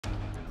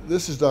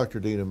This is Dr.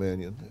 Dina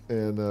Mannion,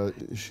 and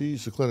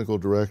she's the clinical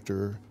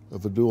director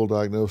of a dual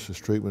diagnosis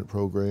treatment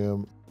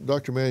program.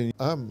 Dr. Mannion,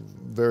 I'm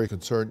very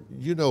concerned.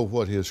 You know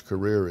what his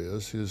career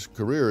is. His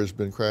career has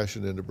been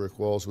crashing into brick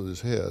walls with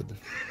his head.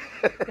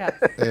 Yes.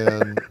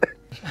 And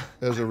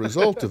as a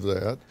result of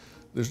that,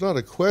 there's not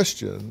a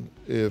question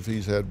if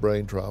he's had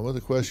brain trauma. The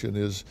question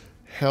is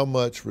how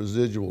much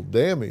residual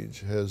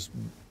damage has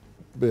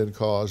been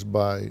caused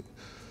by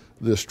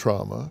this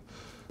trauma.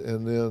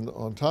 And then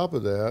on top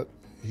of that,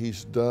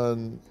 he's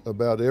done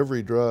about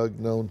every drug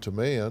known to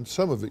man,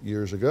 some of it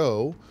years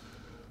ago,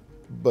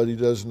 but he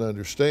doesn't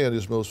understand,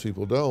 as most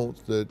people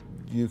don't, that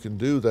you can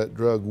do that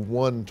drug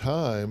one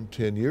time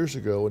 10 years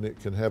ago and it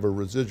can have a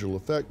residual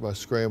effect by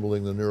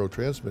scrambling the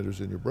neurotransmitters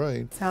in your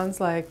brain. Sounds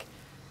like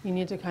you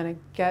need to kind of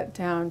get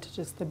down to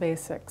just the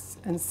basics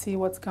and see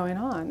what's going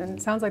on. And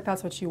it sounds like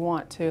that's what you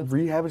want to.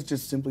 Rehab is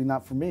just simply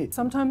not for me.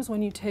 Sometimes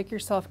when you take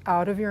yourself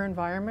out of your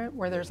environment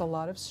where there's a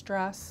lot of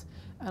stress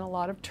and a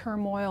lot of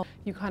turmoil,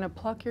 you kind of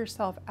pluck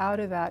yourself out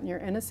of that and you're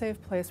in a safe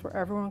place where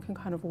everyone can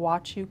kind of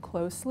watch you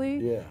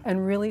closely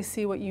and really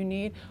see what you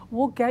need.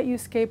 We'll get you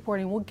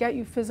skateboarding, we'll get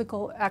you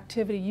physical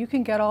activity, you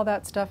can get all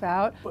that stuff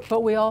out,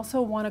 but we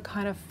also want to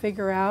kind of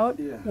figure out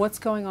what's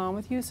going on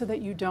with you so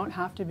that you don't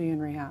have to be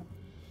in rehab.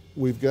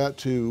 We've got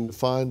to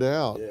find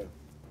out,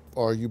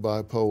 are you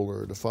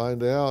bipolar, to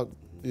find out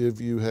if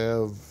you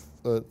have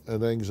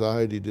an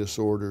anxiety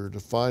disorder, to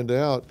find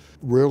out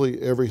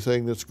really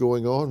everything that's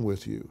going on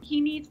with you.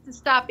 He needs to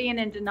stop being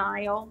in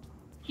denial.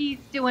 He's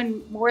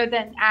doing more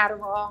than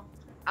Adderall,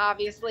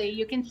 obviously.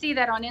 You can see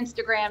that on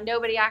Instagram.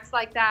 Nobody acts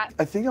like that.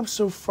 I think I'm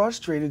so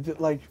frustrated that,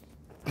 like,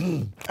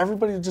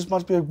 everybody just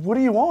must be like, what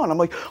are you on? I'm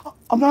like,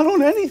 I'm not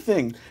on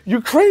anything.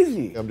 You're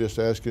crazy. I'm just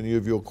asking you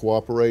if you'll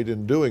cooperate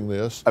in doing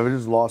this. I've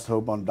just lost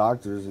hope on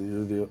doctors,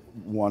 and you're the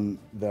one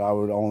that I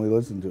would only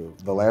listen to.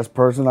 The last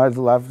person I've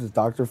left is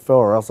Dr. Phil,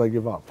 or else I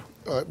give up.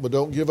 All right, but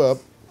don't give up,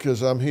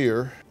 because I'm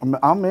here.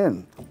 I'm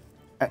in.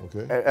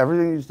 Okay.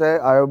 Everything you say,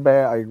 I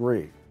obey, I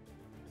agree.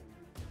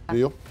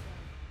 Deal?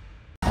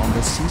 On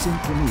the season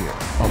premiere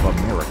of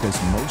America's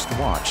most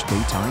watched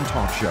daytime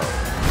talk show.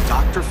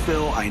 Dr.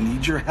 Phil, I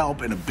need your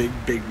help in a big,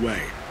 big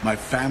way. My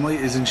family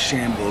is in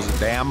shambles.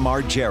 Bam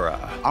Margera.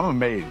 I'm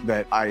amazed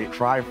that I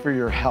try for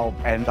your help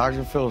and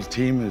Dr. Phil's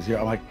team is here.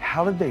 I'm like,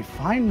 how did they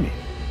find me?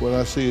 When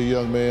I see a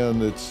young man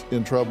that's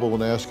in trouble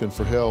and asking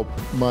for help,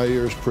 my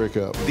ears prick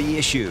up. The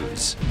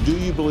issues. Do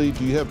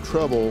you have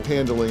trouble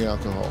handling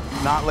alcohol?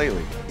 Not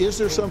lately. Is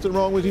there something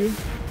wrong with you?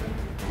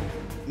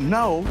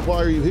 No. Why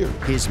are you here?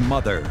 His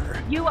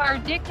mother. You are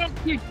addicted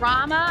to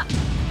drama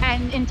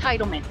and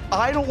entitlement.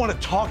 I don't want to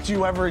talk to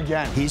you ever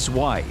again. His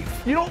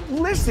wife. You don't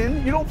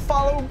listen, you don't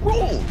follow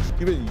rules.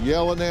 You've been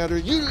yelling at her,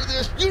 you do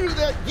this, you do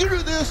that, you do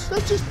this.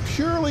 That's just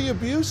purely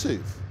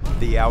abusive.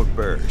 The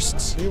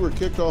outbursts. You were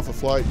kicked off a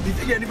flight. Do you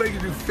think anybody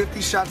can do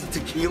 50 shots of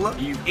tequila?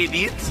 You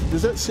idiots.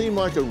 Does that seem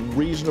like a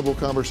reasonable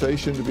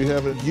conversation to be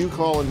having? You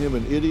calling him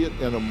an idiot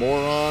and a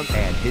moron?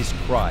 And his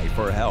cry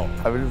for help.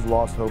 I've just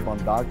lost hope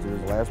on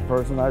doctors. The last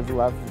person I've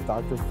left is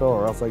Dr. Phil,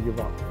 or else I give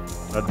up.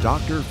 A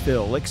Dr.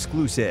 Phil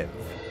exclusive.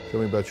 Tell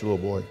me about your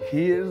little boy.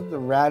 He is the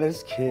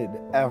raddest kid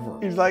ever.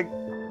 He's like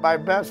my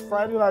best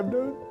friend, and I've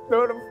known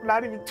him for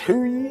not even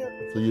 2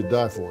 years. So you'd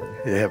die for him.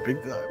 Yeah,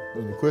 big time.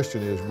 And the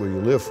question is, will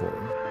you live for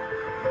him?